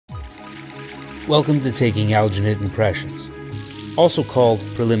Welcome to taking alginate impressions, also called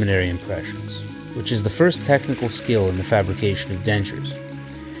preliminary impressions, which is the first technical skill in the fabrication of dentures.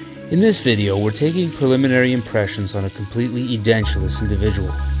 In this video, we're taking preliminary impressions on a completely edentulous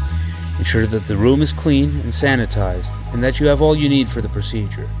individual. Ensure that the room is clean and sanitized, and that you have all you need for the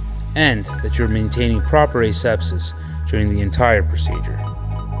procedure, and that you're maintaining proper asepsis during the entire procedure.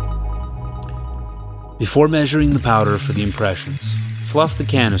 Before measuring the powder for the impressions, fluff the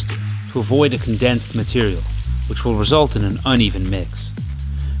canister to avoid a condensed material, which will result in an uneven mix.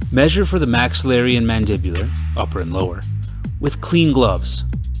 Measure for the maxillary and mandibular, upper and lower, with clean gloves,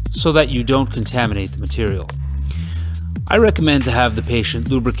 so that you don't contaminate the material. I recommend to have the patient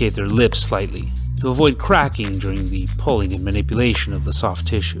lubricate their lips slightly to avoid cracking during the pulling and manipulation of the soft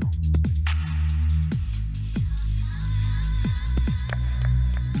tissue.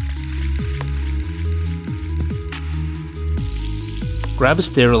 Grab a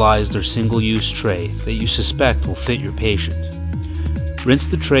sterilized or single-use tray that you suspect will fit your patient. Rinse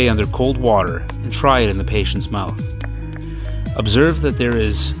the tray under cold water and try it in the patient's mouth. Observe that there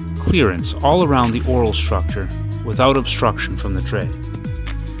is clearance all around the oral structure without obstruction from the tray.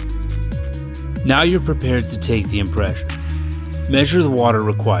 Now you're prepared to take the impression. Measure the water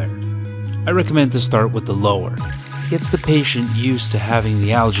required. I recommend to start with the lower. It gets the patient used to having the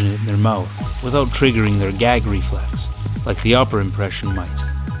alginate in their mouth without triggering their gag reflex, like the upper impression might.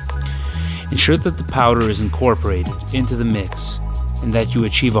 Ensure that the powder is incorporated into the mix and that you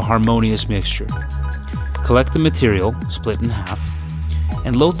achieve a harmonious mixture. Collect the material, split in half,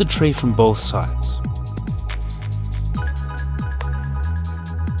 and load the tray from both sides.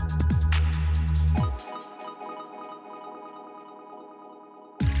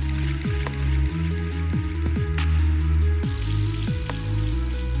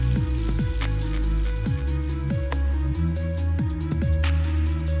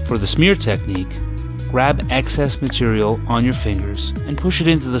 For the smear technique, grab excess material on your fingers and push it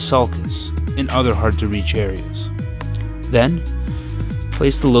into the sulcus and other hard-to-reach areas. Then,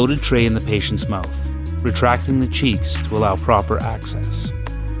 place the loaded tray in the patient's mouth, retracting the cheeks to allow proper access.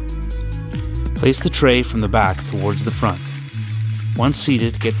 Place the tray from the back towards the front. Once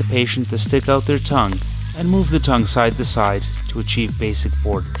seated, get the patient to stick out their tongue and move the tongue side to side to achieve basic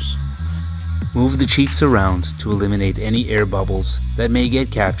borders. Move the cheeks around to eliminate any air bubbles that may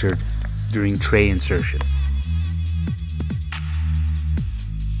get captured during tray insertion.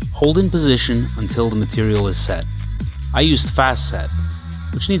 Hold in position until the material is set. I used fast set,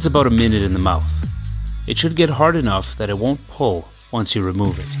 which needs about a minute in the mouth. It should get hard enough that it won't pull once you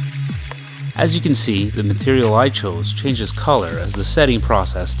remove it. As you can see, the material I chose changes color as the setting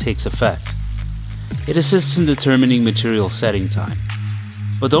process takes effect. It assists in determining material setting time.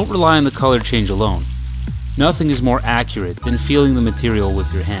 But don't rely on the color change alone. Nothing is more accurate than feeling the material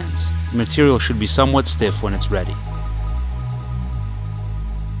with your hands. The material should be somewhat stiff when it's ready.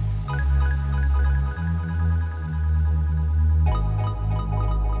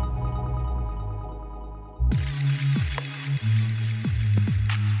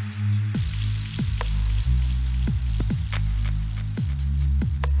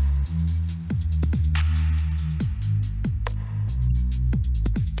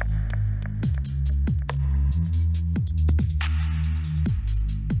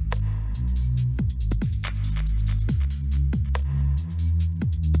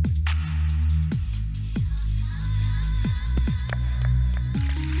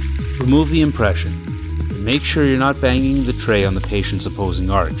 Remove the impression, and make sure you're not banging the tray on the patient's opposing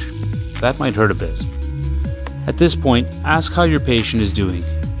arch. That might hurt a bit. At this point, ask how your patient is doing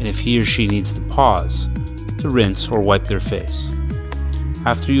and if he or she needs to pause to rinse or wipe their face.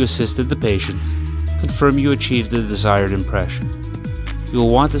 After you assisted the patient, confirm you achieved the desired impression. You will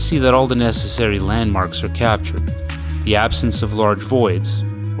want to see that all the necessary landmarks are captured, the absence of large voids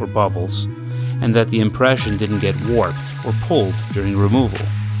or bubbles, and that the impression didn't get warped or pulled during removal.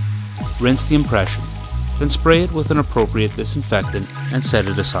 Rinse the impression, then spray it with an appropriate disinfectant and set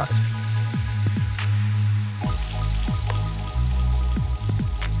it aside.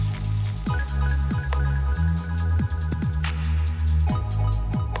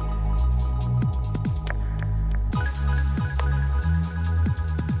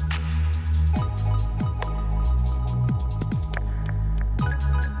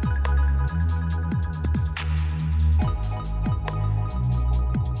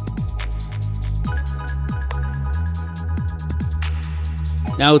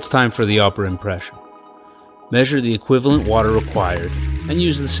 Now it's time for the upper impression. Measure the equivalent water required and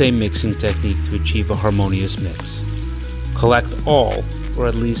use the same mixing technique to achieve a harmonious mix. Collect all, or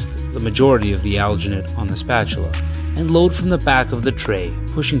at least the majority of the alginate on the spatula, and load from the back of the tray,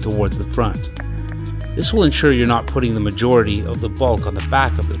 pushing towards the front. This will ensure you're not putting the majority of the bulk on the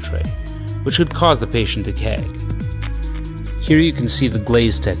back of the tray, which could cause the patient to gag. Here you can see the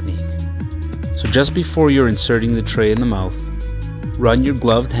glaze technique. So just before you're inserting the tray in the mouth, run your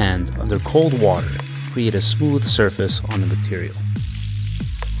gloved hand under cold water to create a smooth surface on the material.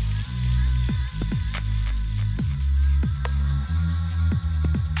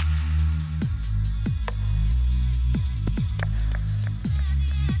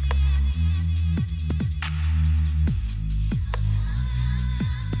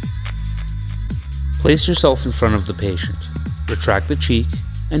 Place yourself in front of the patient, retract the cheek,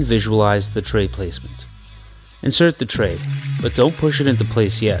 and visualize the tray placement. Insert the tray, but don't push it into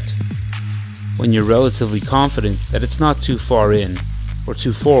place yet. When you're relatively confident that it's not too far in or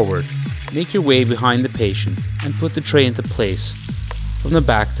too forward, make your way behind the patient and put the tray into place from the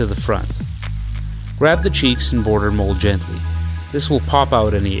back to the front. Grab the cheeks and border mold gently. This will pop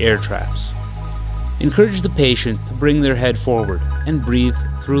out any air traps. Encourage the patient to bring their head forward and breathe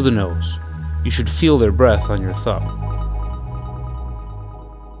through the nose. You should feel their breath on your thumb.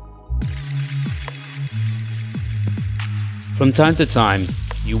 From time to time,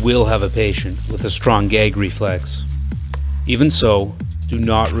 you will have a patient with a strong gag reflex. Even so, do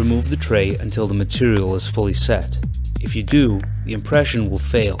not remove the tray until the material is fully set. If you do, the impression will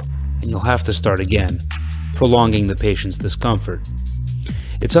fail and you'll have to start again, prolonging the patient's discomfort.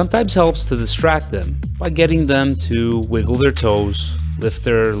 It sometimes helps to distract them by getting them to wiggle their toes, lift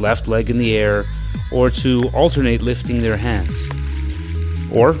their left leg in the air, or to alternate lifting their hands.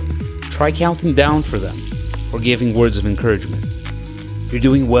 Or try counting down for them, or giving words of encouragement. You're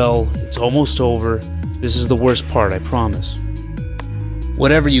doing well, it's almost over, this is the worst part, I promise.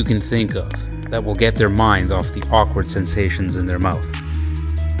 Whatever you can think of that will get their mind off the awkward sensations in their mouth.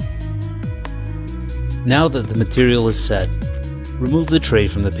 Now that the material is set, remove the tray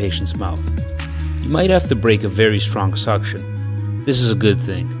from the patient's mouth. You might have to break a very strong suction. This is a good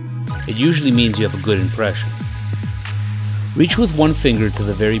thing. It usually means you have a good impression. Reach with one finger to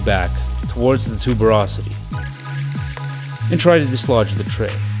the very back, towards the tuberosity, and try to dislodge the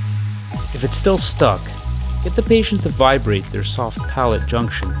tray. If it's still stuck, get the patient to vibrate their soft palate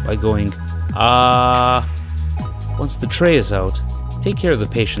junction by going, "Ah." Once the tray is out, take care of the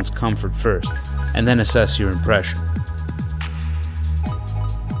patient's comfort first, and then assess your impression.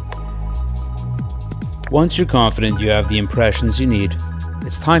 Once you're confident you have the impressions you need,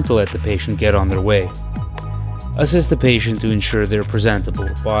 it's time to let the patient get on their way. Assist the patient to ensure they're presentable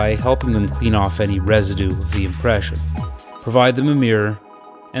by helping them clean off any residue of the impression. Provide them a mirror,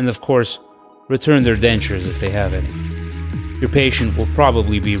 and of course, return their dentures if they have any. Your patient will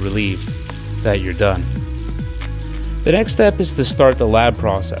probably be relieved that you're done. The next step is to start the lab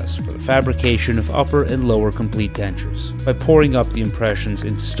process for the fabrication of upper and lower complete dentures by pouring up the impressions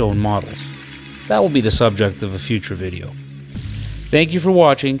into stone models. That will be the subject of a future video. Thank you for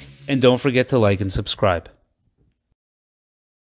watching, and don't forget to like and subscribe.